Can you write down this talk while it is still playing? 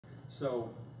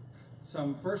So,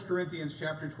 some 1 Corinthians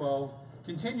chapter 12,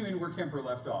 continuing where Kemper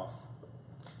left off.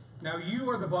 Now you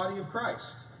are the body of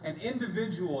Christ, and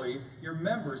individually you're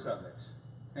members of it.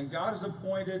 And God has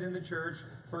appointed in the church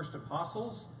first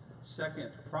apostles,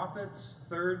 second prophets,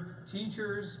 third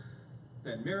teachers,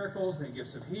 then miracles, then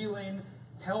gifts of healing,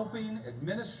 helping,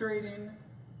 administrating,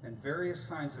 and various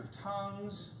kinds of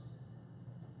tongues.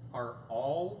 Are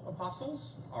all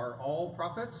apostles? Are all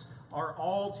prophets? Are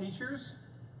all teachers?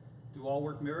 Do all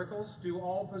work miracles? Do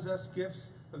all possess gifts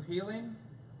of healing?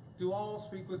 Do all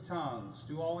speak with tongues?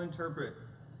 Do all interpret?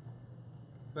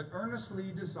 But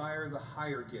earnestly desire the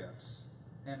higher gifts,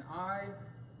 and I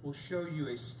will show you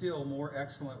a still more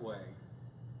excellent way.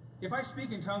 If I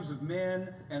speak in tongues of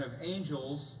men and of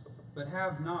angels, but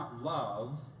have not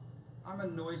love, I'm a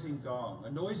noisy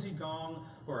gong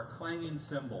or a clanging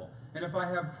cymbal. And if I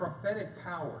have prophetic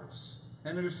powers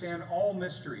and understand all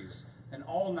mysteries and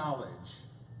all knowledge,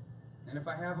 and if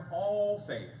I have all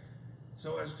faith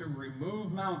so as to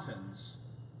remove mountains,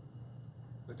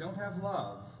 but don't have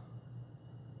love,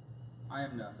 I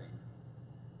am nothing.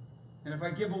 And if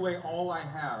I give away all I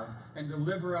have and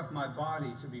deliver up my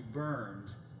body to be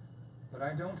burned, but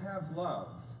I don't have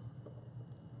love,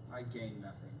 I gain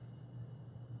nothing.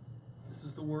 This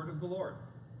is the word of the Lord.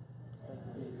 Thanks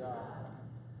be to God.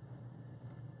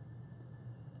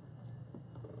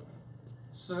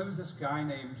 So there was this guy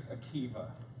named Akiva,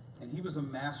 and he was a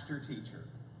master teacher.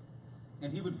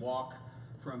 And he would walk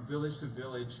from village to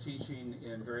village teaching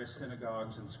in various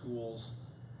synagogues and schools.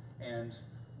 And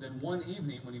then one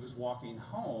evening when he was walking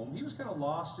home, he was kind of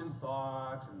lost in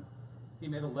thought, and he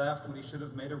made a left when he should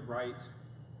have made a right.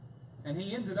 And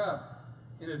he ended up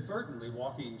inadvertently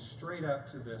walking straight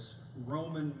up to this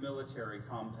Roman military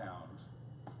compound.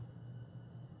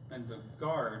 And the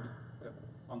guard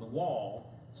on the wall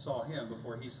saw him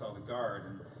before he saw the guard,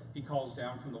 and he calls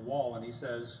down from the wall and he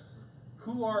says,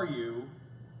 "Who are you,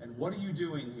 and what are you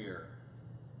doing here?"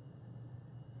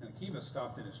 And Akiva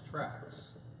stopped in his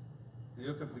tracks. And he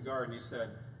looked up at the guard and he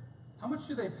said, "How much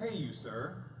do they pay you,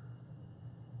 sir?"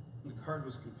 And the guard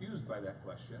was confused by that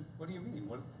question. "What do you mean?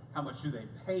 How much do they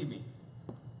pay me?"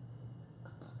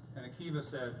 And Akiva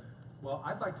said, "Well,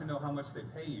 I'd like to know how much they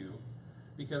pay you,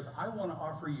 because I want to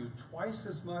offer you twice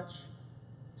as much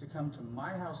to come to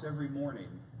my house every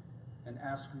morning and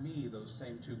ask me those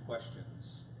same two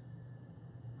questions.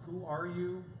 Who are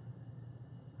you,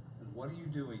 and what are you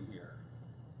doing here?"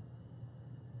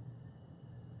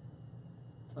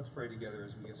 Let's pray together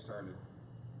as we get started.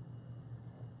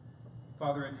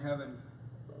 Father in heaven,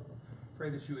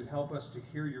 pray that you would help us to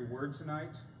hear your word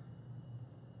tonight,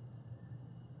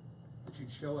 that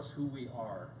you'd show us who we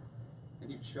are,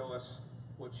 and you'd show us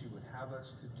what you would have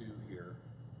us to do here.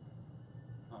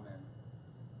 Amen.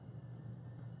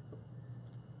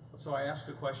 So I asked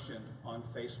a question on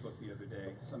Facebook the other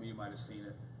day. Some of you might have seen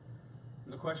it.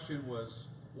 And the question was,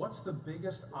 what's the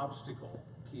biggest obstacle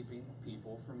keeping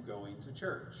people from going to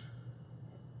church?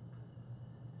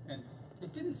 And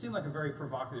it didn't seem like a very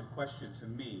provocative question to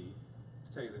me,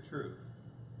 to tell you the truth.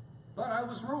 But I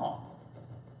was wrong.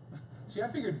 See, I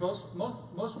figured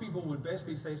most people would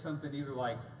basically say something either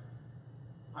like,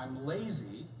 "I'm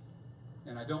lazy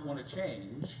and I don't want to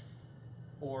change,"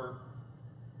 or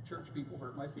 "church people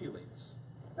hurt my feelings."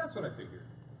 That's what I figured.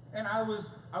 And I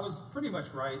was pretty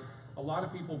much right. A lot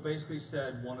of people basically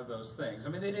said one of those things. I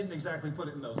mean, they didn't exactly put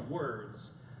it in those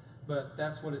words, but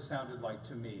that's what it sounded like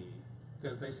to me.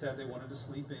 Because they said they wanted to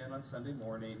sleep in on Sunday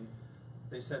morning.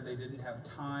 They said they didn't have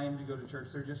time to go to church.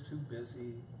 They're just too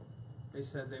busy. They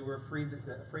said they were afraid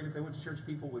if they went to church,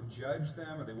 people would judge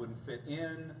them or they wouldn't fit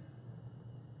in.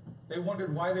 They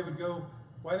wondered why they would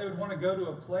want to go to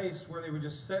a place where they would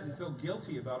just sit and feel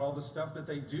guilty about all the stuff that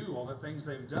they do, all the things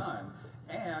they've done.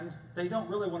 And they don't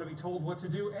really want to be told what to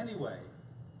do anyway.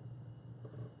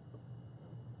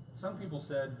 Some people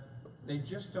said they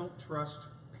just don't trust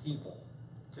people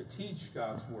to teach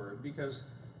God's word because,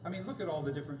 I mean, look at all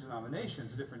the different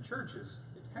denominations, different churches.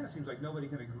 It kind of seems like nobody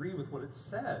can agree with what it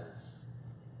says.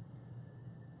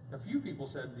 A few people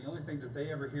said the only thing that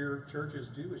they ever hear churches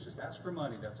do is just ask for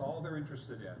money. That's all they're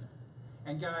interested in.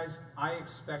 And guys, I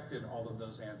expected all of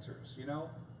those answers, you know?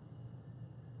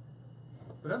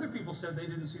 But other people said they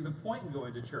didn't see the point in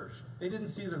going to church. They didn't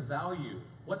see the value.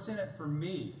 What's in it for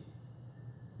me?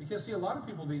 Because, see, a lot of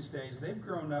people these days, they've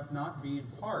grown up not being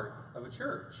part of a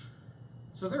church.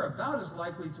 So they're about as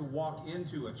likely to walk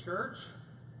into a church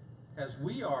as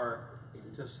we are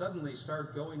to suddenly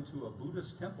start going to a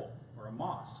Buddhist temple or a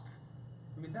mosque.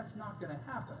 I mean, that's not going to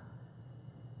happen.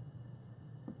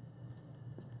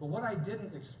 But what I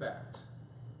didn't expect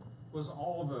was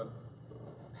all the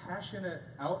passionate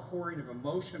outpouring of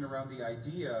emotion around the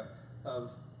idea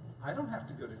of, I don't have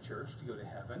to go to church to go to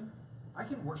heaven. I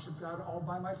can worship God all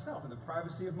by myself in the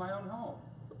privacy of my own home.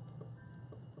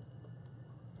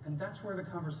 And that's where the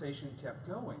conversation kept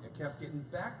going. It kept getting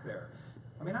back there.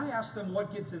 I mean, I asked them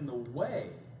what gets in the way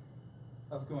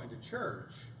of going to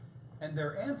church, and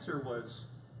their answer was,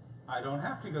 I don't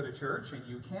have to go to church, and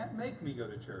you can't make me go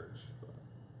to church.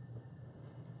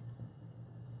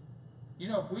 You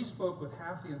know, if we spoke with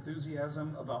half the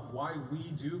enthusiasm about why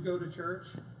we do go to church,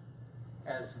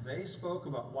 as they spoke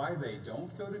about why they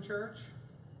don't go to church,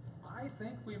 I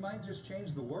think we might just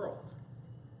change the world.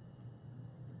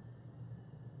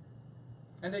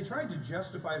 And they tried to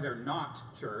justify their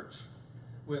not church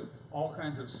with all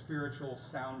kinds of spiritual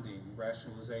sounding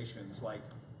rationalizations like,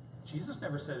 Jesus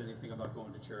never said anything about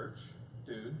going to church,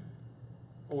 dude.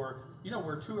 Or, you know,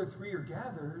 where 2 or 3 are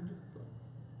gathered.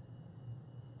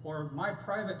 Or my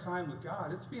private time with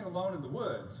God, it's being alone in the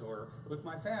woods or with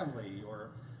my family. Or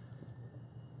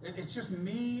it's just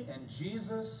me and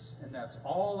Jesus, and that's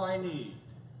all I need.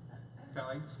 Kind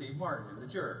of like Steve Martin in The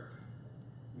Jerk.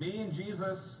 Me and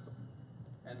Jesus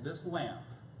and this lamp,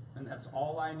 and that's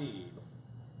all I need.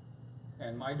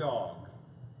 And my dog.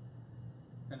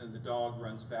 And then the dog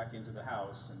runs back into the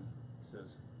house and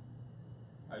says,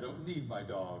 I don't need my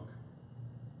dog.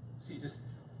 So you just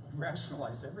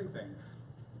rationalize everything.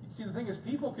 You see, the thing is,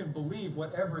 people can believe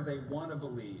whatever they want to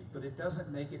believe, but it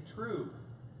doesn't make it true.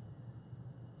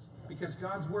 Because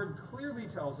God's word clearly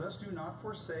tells us, do not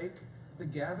forsake the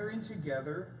gathering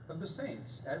together of the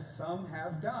saints, as some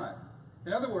have done.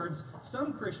 In other words,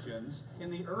 some Christians,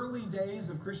 in the early days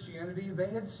of Christianity, they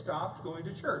had stopped going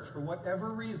to church for whatever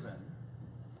reason.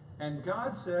 And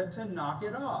God said to knock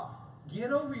it off.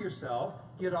 Get over yourself,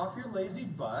 get off your lazy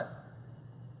butt,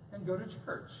 and go to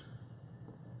church.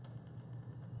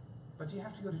 But do you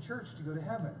have to go to church to go to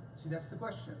heaven? See, that's the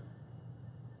question.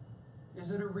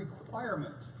 Is it a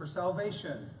requirement for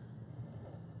salvation?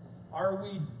 Are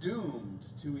we doomed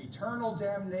to eternal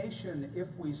damnation if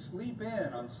we sleep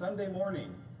in on Sunday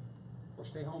morning or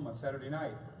stay home on Saturday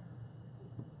night?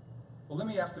 Well, let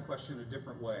me ask the question a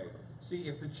different way. See,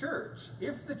 if the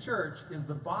church is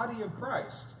the body of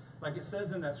Christ, like it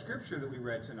says in that scripture that we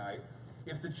read tonight,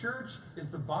 if the church is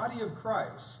the body of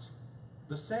Christ,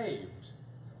 the saved,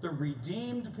 the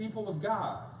redeemed people of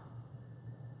God,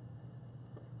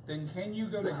 then can you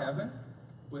go to heaven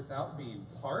without being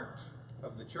part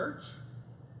of the church?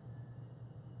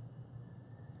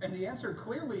 And the answer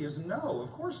clearly is no,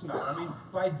 of course not. I mean,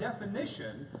 by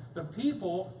definition, the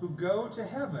people who go to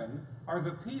heaven are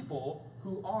the people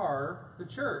who are the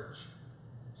church.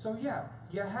 So yeah,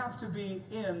 you have to be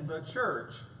in the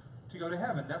church to go to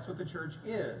heaven. That's what the church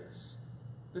is.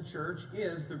 The church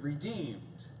is the redeemed,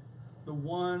 the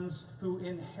ones who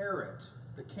inherit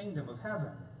the kingdom of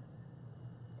heaven.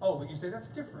 Oh, but you say that's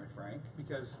different, Frank,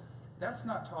 because that's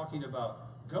not talking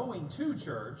about going to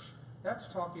church. That's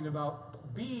talking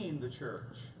about being the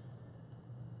church.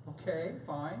 Okay,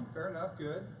 fine, fair enough,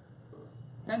 good.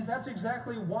 And that's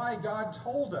exactly why God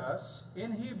told us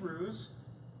in Hebrews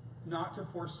not to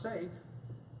forsake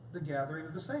the gathering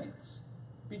of the saints.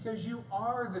 Because you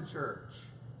are the church.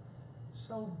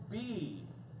 So be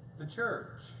the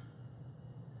church.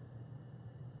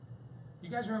 You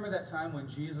guys remember that time when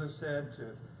Jesus said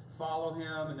to follow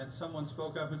him, and then someone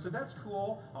spoke up and said, that's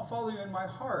cool, I'll follow you in my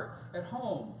heart, at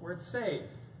home, where it's safe.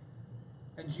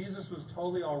 And Jesus was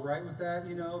totally all right with that,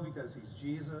 you know, because he's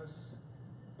Jesus.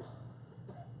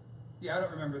 Yeah, I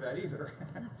don't remember that either.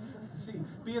 See,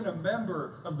 being a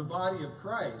member of the body of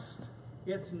Christ,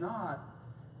 it's not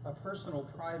a personal,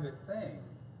 private thing.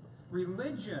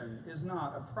 Religion is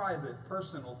not a private,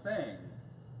 personal thing.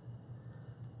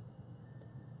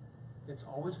 It's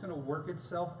always going to work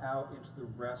itself out into the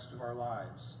rest of our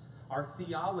lives. Our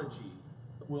theology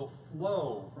will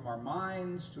flow from our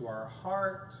minds to our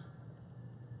heart,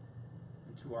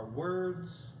 and to our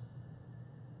words,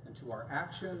 and to our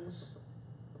actions.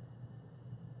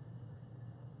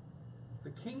 The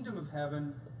kingdom of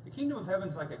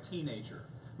heaven's like a teenager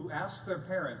who asks their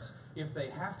parents if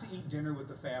they have to eat dinner with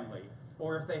the family,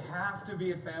 or if they have to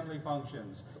be at family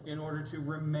functions in order to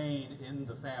remain in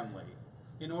the family,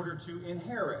 in order to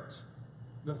inherit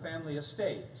the family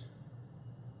estate.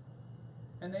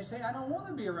 And they say, I don't want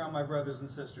to be around my brothers and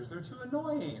sisters. They're too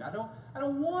annoying. I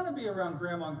don't want to be around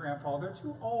grandma and grandpa. They're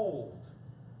too old.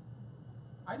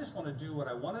 I just want to do what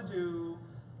I want to do,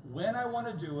 when I want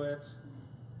to do it,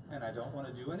 and I don't want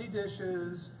to do any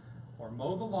dishes, or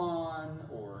mow the lawn,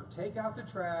 or take out the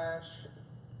trash.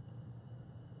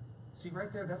 See,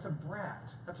 right there, that's a brat.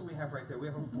 That's what we have right there. We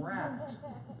have a brat.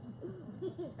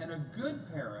 And a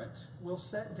good parent will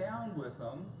sit down with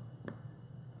them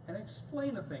and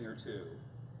explain a thing or two.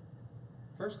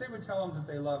 First, they would tell them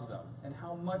that they love them and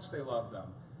how much they love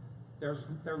them.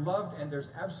 They're loved, and there's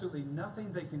absolutely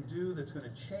nothing they can do that's going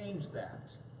to change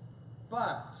that.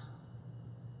 But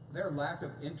their lack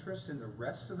of interest in the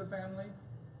rest of the family,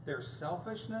 their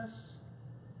selfishness,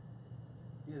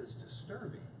 is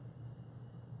disturbing.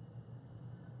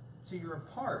 So you're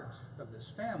a part of this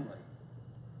family.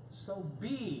 So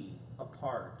be a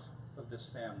part of this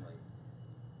family.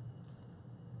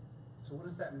 So what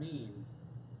does that mean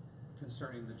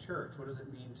concerning the church? What does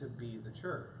it mean to be the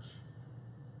church?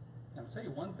 And I'll tell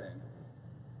you one thing.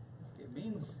 It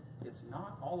means it's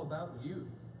not all about you.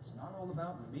 It's not all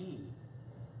about me.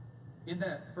 In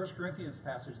that 1 Corinthians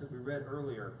passage that we read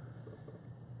earlier,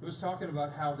 it was talking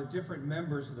about how the different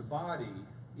members of the body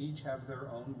each have their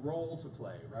own role to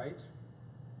play, right?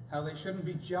 How they shouldn't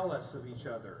be jealous of each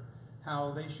other.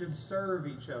 How they should serve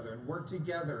each other and work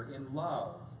together in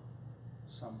love.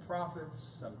 Some prophets,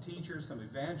 some teachers, some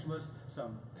evangelists,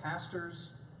 some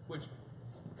pastors, which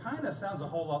kind of sounds a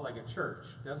whole lot like a church,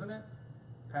 doesn't it?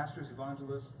 Pastors,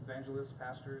 evangelists,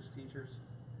 pastors, teachers.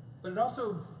 But it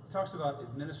also talks about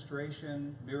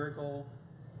administration, miracle,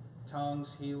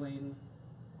 tongues, healing,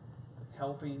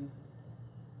 helping.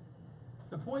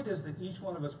 The point is that each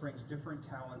one of us brings different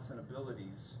talents and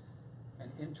abilities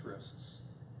and interests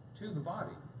to the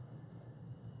body.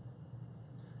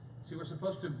 See, we're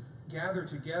supposed to gather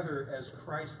together as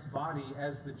Christ's body,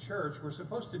 as the church. We're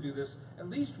supposed to do this at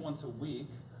least once a week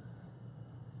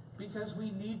because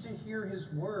we need to hear his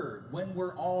word when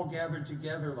we're all gathered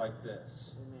together like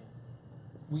this. Amen.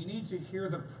 We need to hear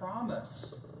the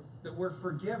promise that we're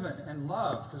forgiven and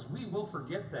loved, because we will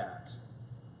forget that.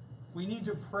 We need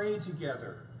to pray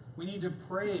together. We need to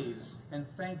praise and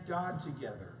thank God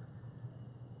together.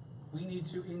 We need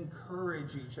to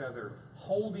encourage each other,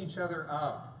 hold each other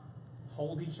up,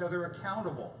 hold each other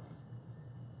accountable.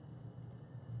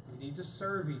 We need to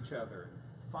serve each other,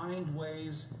 find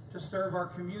ways to serve our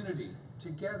community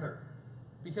together,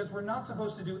 because we're not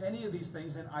supposed to do any of these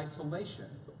things in isolation.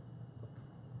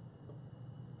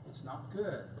 It's not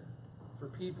good for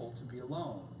people to be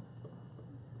alone.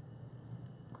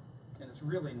 And it's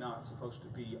really not supposed to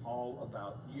be all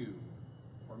about you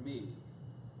or me.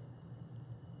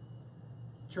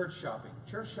 Church shopping.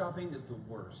 Church shopping is the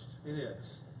worst. It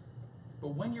is. But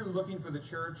when you're looking for the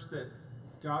church that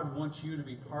God wants you to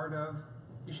be part of,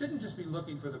 you shouldn't just be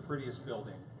looking for the prettiest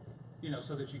building,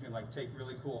 so that you can take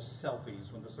really cool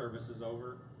selfies when the service is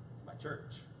over. My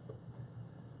church.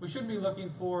 We shouldn't be looking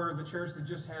for the church that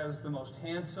just has the most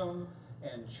handsome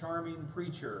and charming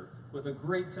preacher with a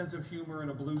great sense of humor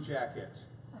and a blue jacket,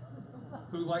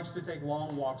 who likes to take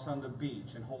long walks on the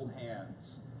beach and hold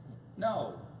hands.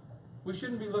 No, we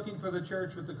shouldn't be looking for the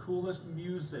church with the coolest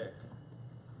music,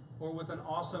 or with an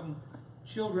awesome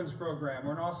children's program,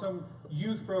 or an awesome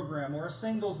youth program, or a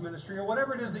singles ministry, or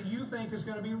whatever it is that you think is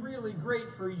going to be really great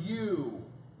for you.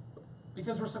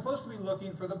 Because we're supposed to be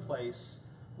looking for the place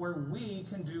where we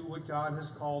can do what God has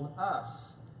called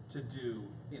us to do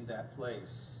in that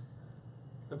place.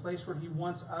 The place where he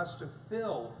wants us to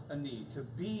fill a need, to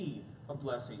be a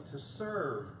blessing, to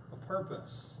serve a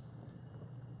purpose.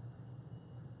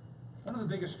 One of the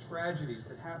biggest tragedies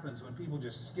that happens when people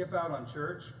just skip out on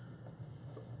church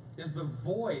is the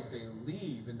void they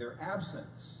leave in their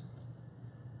absence.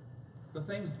 The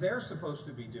things they're supposed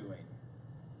to be doing,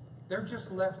 they're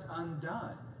just left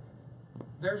undone.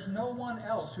 There's no one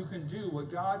else who can do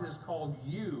what God has called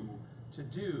you to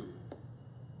do.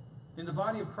 In the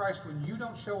body of Christ, when you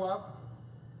don't show up,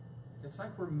 it's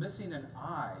like we're missing an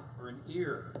eye or an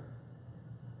ear.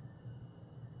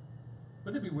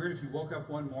 Wouldn't it be weird if you woke up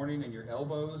one morning and your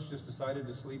elbows just decided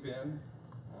to sleep in?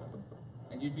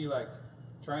 And you'd be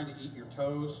trying to eat your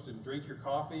toast and drink your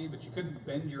coffee, but you couldn't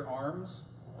bend your arms?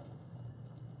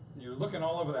 And you're looking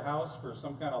all over the house for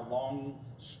some kind of long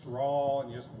straw,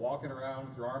 and you're just walking around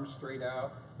with your arms straight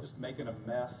out, just making a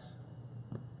mess.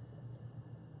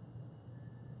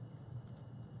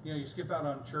 You skip out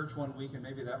on church one week, and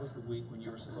maybe that was the week when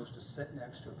you were supposed to sit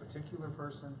next to a particular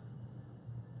person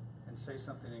and say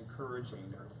something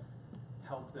encouraging or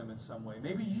help them in some way.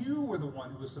 Maybe you were the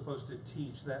one who was supposed to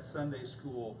teach that Sunday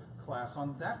school class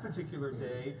on that particular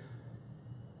day,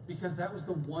 because that was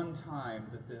the one time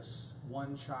that this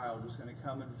one child was going to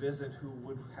come and visit who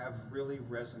would have really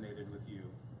resonated with you.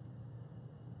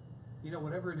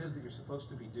 Whatever it is that you're supposed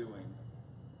to be doing,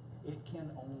 it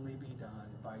can only be done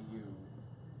by you.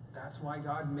 That's why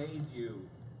God made you.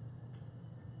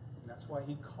 And that's why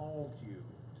he called you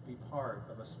to be part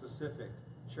of a specific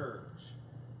church.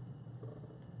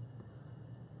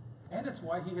 And it's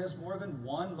why he has more than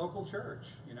one local church,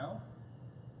 you know?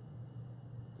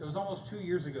 It was almost 2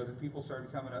 years ago that people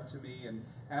started coming up to me and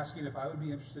asking if I would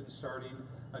be interested in starting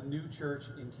a new church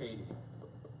in Katy.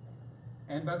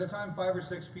 And by the time 5 or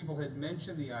 6 people had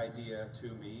mentioned the idea to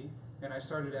me, and I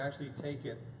started to actually take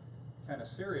it kind of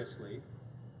seriously,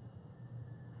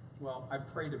 well, I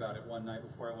prayed about it one night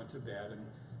before I went to bed, and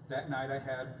that night I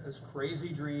had this crazy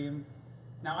dream.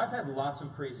 Now, I've had lots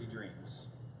of crazy dreams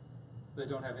that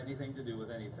don't have anything to do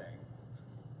with anything.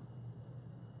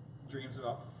 Dreams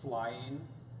about flying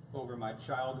over my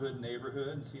childhood neighborhood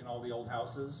and seeing all the old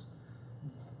houses.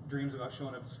 Dreams about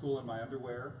showing up at school in my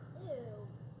underwear.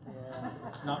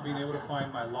 Not being able to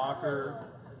find my locker.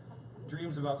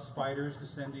 Dreams about spiders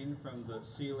descending from the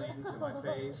ceiling to my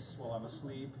face while I'm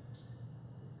asleep.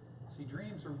 See,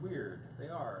 dreams are weird. They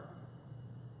are.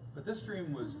 But this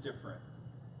dream was different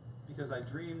because I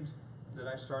dreamed that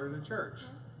I started a church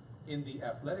in the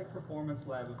athletic performance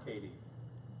lab of Katy.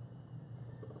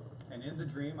 And in the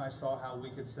dream, I saw how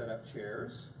we could set up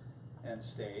chairs and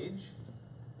stage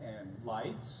and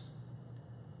lights,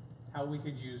 how we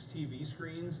could use TV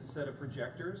screens instead of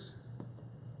projectors.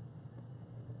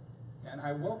 And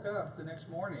I woke up the next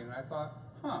morning and I thought,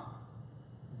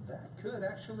 that could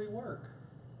actually work.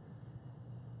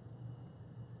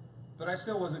 But I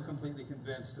still wasn't completely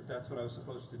convinced that that's what I was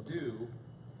supposed to do.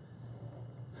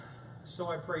 So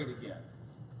I prayed again.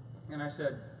 And I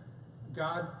said,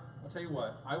 God, I'll tell you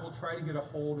what, I will try to get a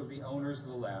hold of the owners of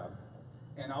the lab,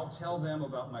 and I'll tell them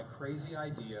about my crazy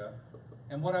idea.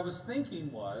 And what I was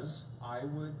thinking was, I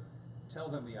would tell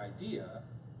them the idea,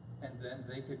 and then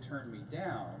they could turn me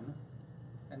down,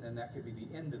 and then that could be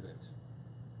the end of it.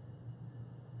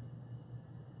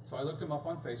 So I looked them up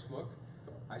on Facebook,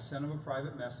 I sent them a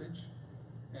private message,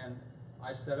 and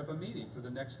I set up a meeting for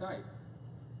the next night.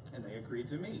 And they agreed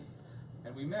to meet.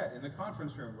 And we met in the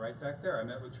conference room right back there. I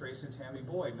met with Trace and Tammy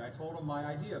Boyd, and I told them my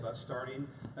idea about starting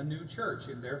a new church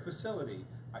in their facility.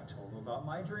 I told them about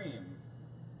my dream.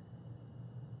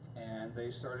 And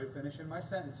they started finishing my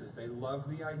sentences. They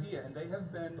loved the idea, and they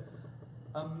have been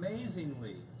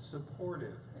amazingly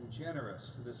supportive and generous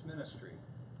to this ministry.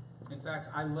 In fact,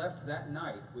 I left that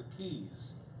night with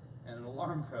keys and an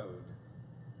alarm code,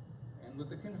 and with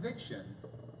the conviction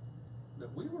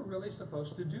that we were really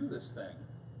supposed to do this thing.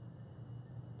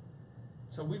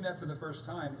 So we met for the first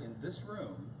time in this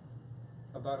room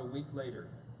about a week later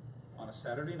on a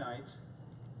Saturday night,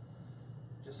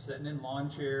 just sitting in lawn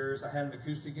chairs. I had an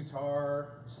acoustic guitar,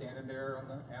 standing there on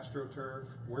the AstroTurf,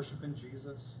 worshiping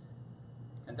Jesus.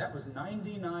 And that was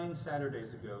 99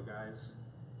 Saturdays ago, guys.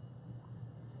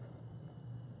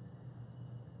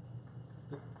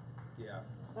 Yeah.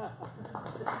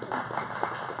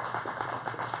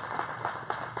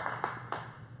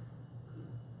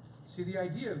 See, the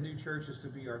idea of New Church is to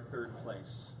be our third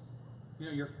place. You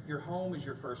know, your home is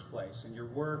your first place, and your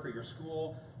work or your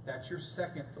school, that's your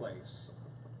second place.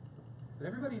 But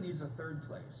everybody needs a third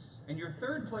place. And your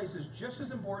third place is just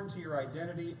as important to your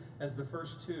identity as the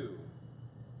first two.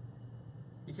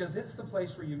 Because it's the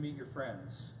place where you meet your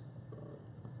friends.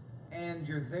 And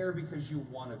you're there because you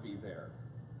want to be there.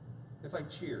 It's like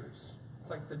Cheers. It's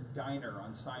like the diner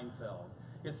on Seinfeld.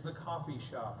 It's the coffee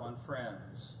shop on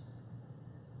Friends.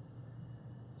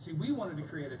 See, we wanted to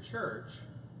create a church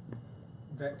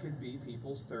that could be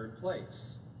people's third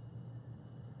place.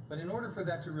 But in order for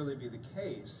that to really be the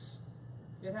case,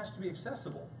 it has to be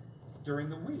accessible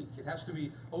during the week. It has to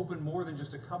be open more than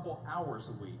just a couple hours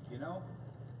a week, you know?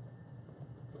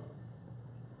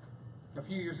 A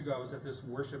few years ago, I was at this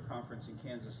worship conference in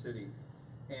Kansas City,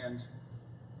 and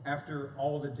after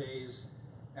all the day's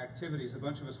activities, a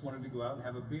bunch of us wanted to go out and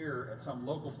have a beer at some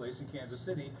local place in Kansas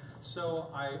City.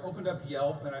 So I opened up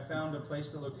Yelp and I found a place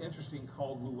that looked interesting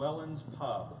called Llewellyn's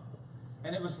Pub.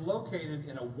 And it was located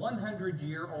in a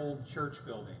 100-year-old church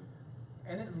building.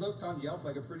 And it looked on Yelp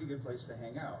like a pretty good place to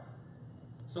hang out.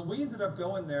 So we ended up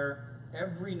going there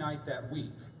every night that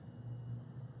week.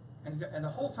 And the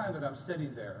whole time that I'm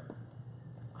sitting there,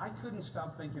 I couldn't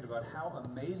stop thinking about how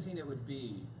amazing it would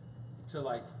be to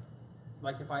like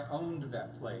if I owned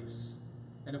that place,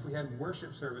 and if we had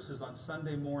worship services on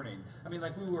Sunday morning. I mean,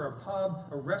 like we were a pub,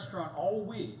 a restaurant all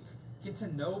week, get to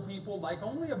know people like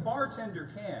only a bartender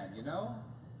can, you know?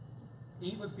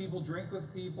 Eat with people, drink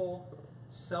with people,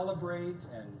 celebrate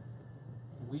and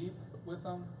weep with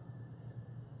them.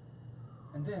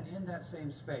 And then in that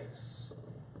same space,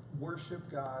 worship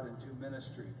God and do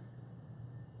ministry.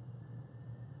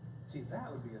 See,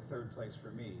 that would be a third place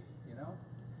for me, you know?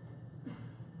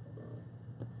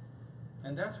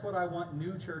 And that's what I want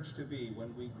New Church to be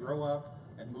when we grow up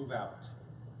and move out.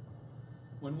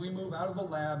 When we move out of the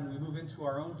lab and we move into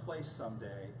our own place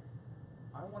someday,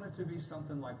 I want it to be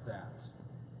something like that.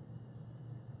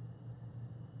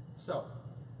 So,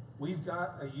 we've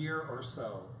got a year or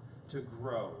so to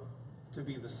grow, to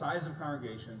be the size of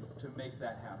congregation, to make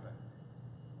that happen.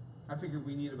 I figured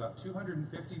we need about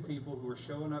 250 people who are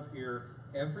showing up here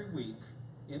every week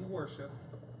in worship,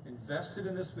 invested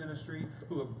in this ministry,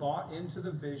 who have bought into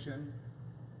the vision.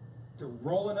 They're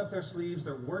rolling up their sleeves,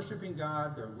 they're worshiping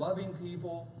God, they're loving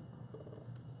people.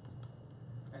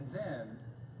 And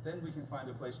then we can find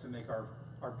a place to make our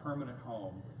permanent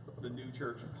home, the New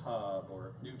Church Pub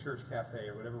or New Church Cafe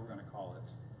or whatever we're going to call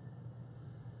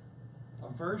it.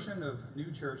 A version of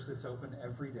New Church that's open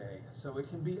every day, so it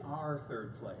can be our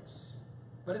third place.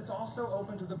 But it's also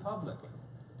open to the public,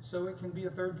 so it can be a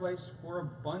third place for a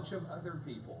bunch of other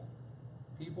people.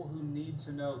 People who need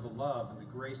to know the love and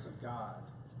the grace of God.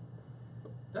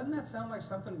 Doesn't that sound like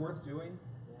something worth doing?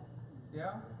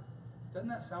 Yeah? Doesn't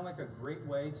that sound like a great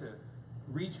way to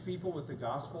reach people with the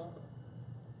gospel?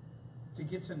 To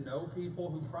get to know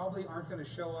people who probably aren't going to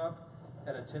show up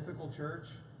at a typical church?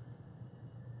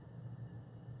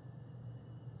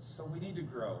 So we need to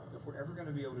grow. If we're ever going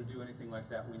to be able to do anything like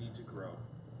that, we need to grow.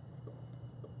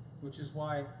 Which is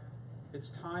why it's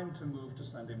time to move to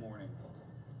Sunday morning.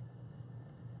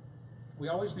 We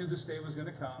always knew this day was going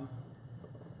to come.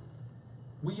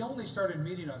 We only started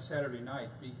meeting on Saturday night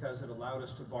because it allowed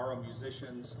us to borrow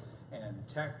musicians and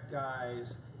tech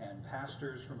guys and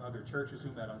pastors from other churches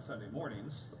who met on Sunday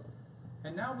mornings.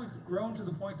 And now we've grown to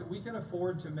the point that we can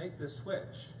afford to make this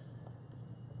switch.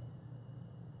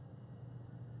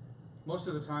 Most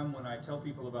of the time when I tell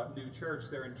people about New Church,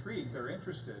 they're intrigued, they're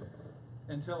interested,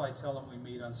 until I tell them we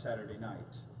meet on Saturday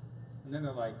night. And then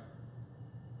they're like,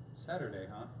 Saturday,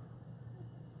 huh?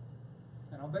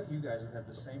 And I'll bet you guys have had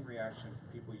the same reaction from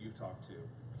people you've talked to,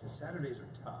 because Saturdays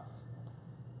are tough.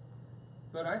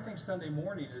 But I think Sunday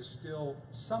morning is still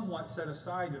somewhat set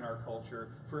aside in our culture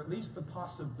for at least the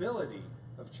possibility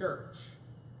of church.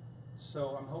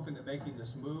 So I'm hoping that making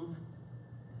this move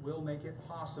will make it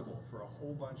possible for a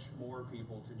whole bunch more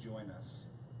people to join us.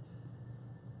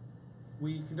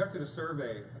 We conducted a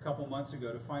survey a couple months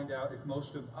ago to find out if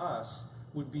most of us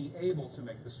would be able to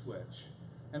make the switch.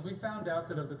 And we found out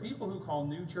that of the people who call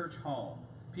New Church home,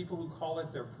 people who call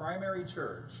it their primary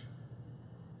church,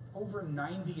 over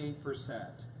 98%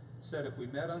 said if we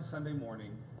met on Sunday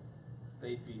morning,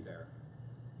 they'd be there.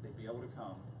 They'd be able to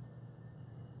come.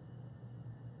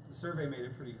 The survey made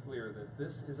it pretty clear that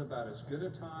this is about as good a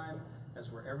time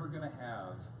as we're ever going to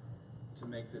have to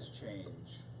make this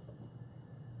change.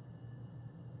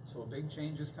 So a big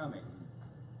change is coming.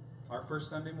 Our first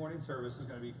Sunday morning service is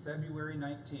going to be February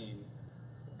 19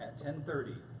 at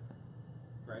 10:30,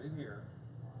 right in here.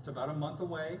 It's about a month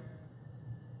away.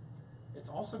 It's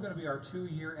also going to be our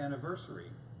 2-year anniversary.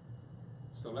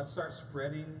 So let's start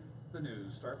spreading the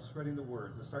news, start spreading the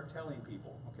word, let's start telling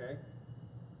people, okay?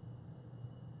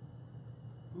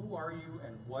 Who are you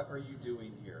and what are you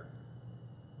doing here?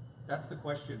 That's the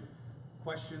question.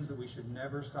 Questions that we should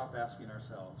never stop asking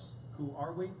ourselves. Who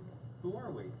are we? Who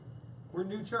are we? We're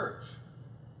New Church.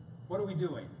 What are we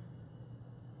doing?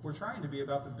 We're trying to be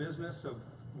about the business of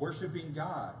worshiping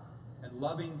God and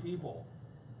loving people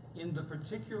in the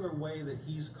particular way that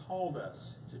He's called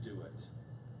us to do it.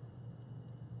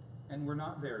 And we're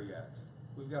not there yet.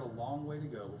 We've got a long way to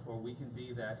go before we can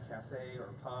be that cafe or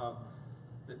pub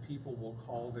that people will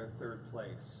call their third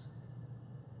place.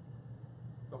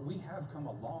 But we have come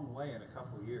a long way in a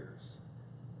couple of years.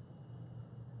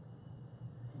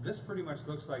 This pretty much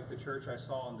looks like the church I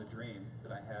saw in the dream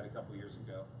that I had a couple years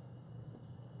ago.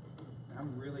 And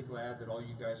I'm really glad that all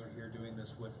you guys are here doing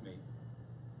this with me.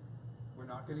 We're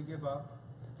not going to give up.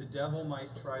 The devil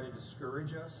might try to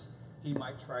discourage us. He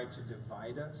might try to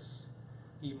divide us.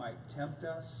 He might tempt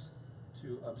us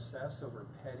to obsess over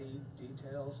petty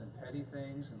details and petty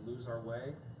things and lose our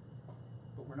way.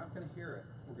 But we're not going to hear it.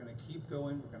 We're going to keep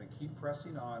going. We're going to keep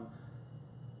pressing on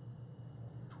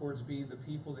towards being the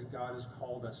people that God has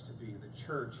called us to be, the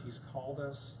church He's called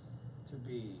us to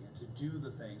be, and to do the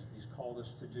things that He's called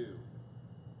us to do.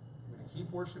 We're going to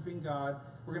keep worshiping God.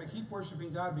 We're going to keep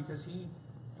worshiping God because He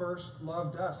first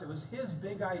loved us. It was His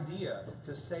big idea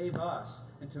to save us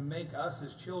and to make us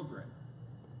His children.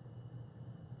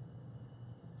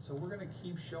 So we're going to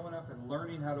keep showing up and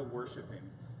learning how to worship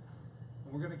Him.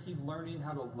 And we're going to keep learning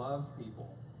how to love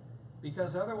people.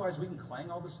 Because otherwise we can clang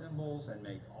all the cymbals and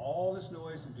make all this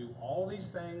noise and do all these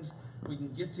things. We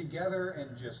can get together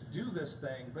and just do this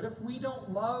thing. But if we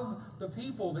don't love the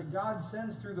people that God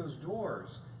sends through those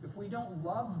doors, if we don't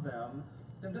love them,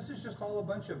 then this is just all a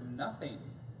bunch of nothing.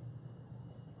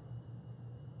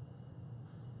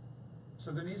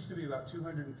 So there needs to be about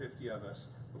 250 of us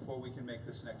before we can make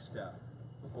this next step,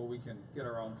 before we can get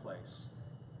our own place.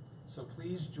 So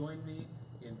please join me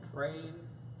in praying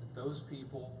that those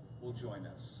people will join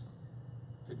us,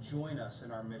 to join us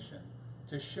in our mission,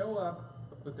 to show up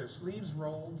with their sleeves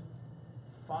rolled,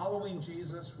 following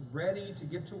Jesus, ready to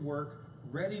get to work,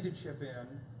 ready to chip in.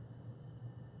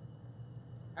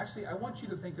 Actually, I want you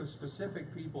to think of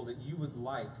specific people that you would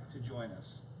like to join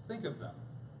us. Think of them.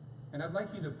 And I'd like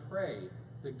you to pray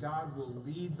that God will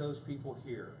lead those people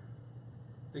here,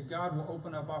 that God will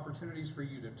open up opportunities for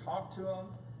you to talk to them,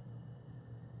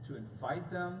 to invite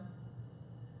them.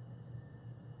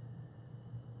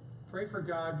 Pray for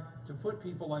God to put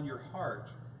people on your heart,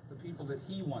 the people that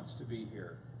He wants to be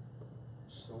here,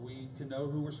 so we can know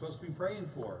who we're supposed to be praying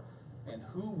for and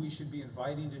who we should be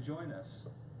inviting to join us.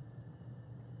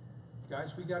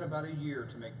 Guys, we got about a year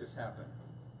to make this happen.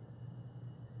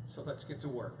 So let's get to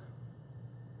work.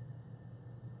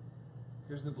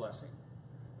 Here's the blessing.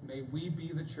 May we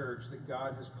be the church that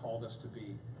God has called us to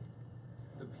be,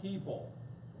 the people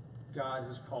God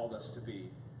has called us to be.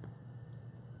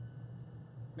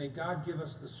 May God give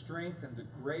us the strength and the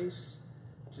grace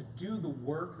to do the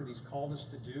work that He's called us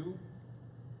to do.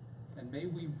 And may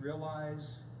we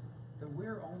realize that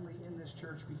we're only in this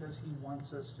church because He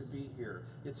wants us to be here.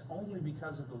 It's only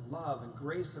because of the love and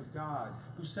grace of God,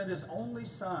 who sent His only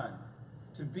Son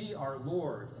to be our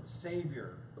Lord and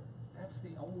Savior. That's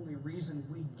the only reason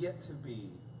we get to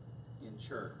be in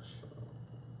church.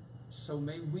 So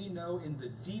may we know in the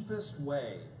deepest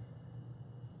way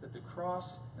that the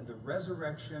cross and the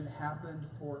resurrection happened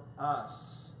for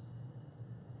us.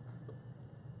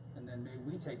 And then may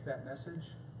we take that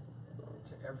message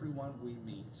to everyone we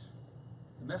meet.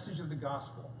 The message of the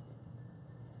gospel,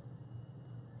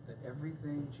 that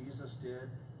everything Jesus did,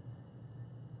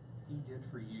 He did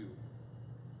for you.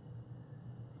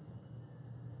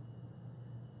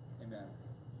 Amen.